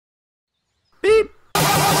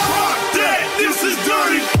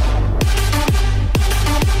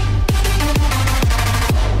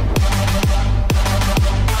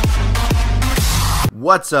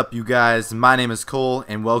What's up, you guys? My name is Cole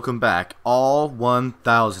and welcome back, all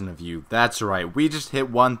 1,000 of you. That's right, we just hit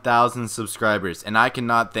 1,000 subscribers and I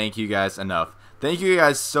cannot thank you guys enough. Thank you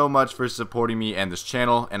guys so much for supporting me and this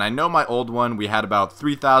channel, and I know my old one we had about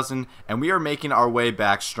 3,000 and we are making our way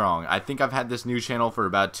back strong. I think I've had this new channel for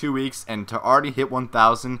about 2 weeks and to already hit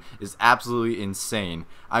 1,000 is absolutely insane.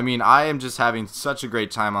 I mean, I am just having such a great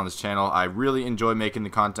time on this channel. I really enjoy making the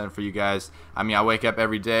content for you guys. I mean, I wake up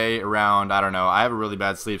every day around, I don't know, I have a really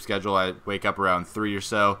bad sleep schedule. I wake up around 3 or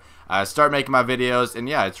so. I start making my videos and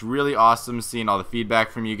yeah, it's really awesome seeing all the feedback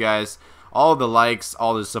from you guys. All the likes,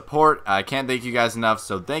 all the support. I can't thank you guys enough,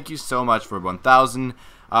 so thank you so much for 1,000.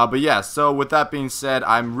 But yeah, so with that being said,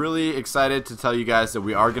 I'm really excited to tell you guys that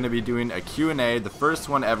we are going to be doing a Q&A, the first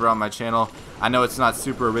one ever on my channel. I know it's not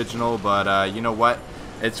super original, but you know what?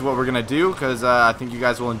 It's what we're going to do because I think you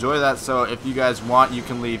guys will enjoy that. So if you guys want, you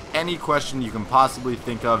can leave any question you can possibly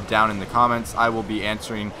think of down in the comments. I will be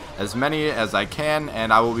answering as many as I can,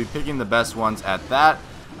 and I will be picking the best ones at that.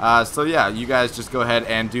 So yeah, you guys just go ahead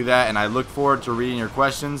and do that, and I look forward to reading your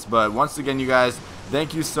questions. But once again, you guys,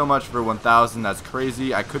 thank you so much for 1,000. That's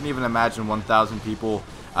crazy. I couldn't even imagine 1,000 people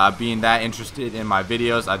being that interested in my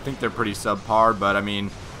videos. I think they're pretty subpar, but I mean,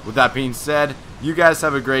 with that being said, you guys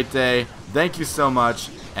have a great day. Thank you so much,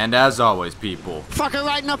 and as always, people, fucking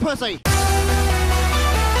right in the pussy.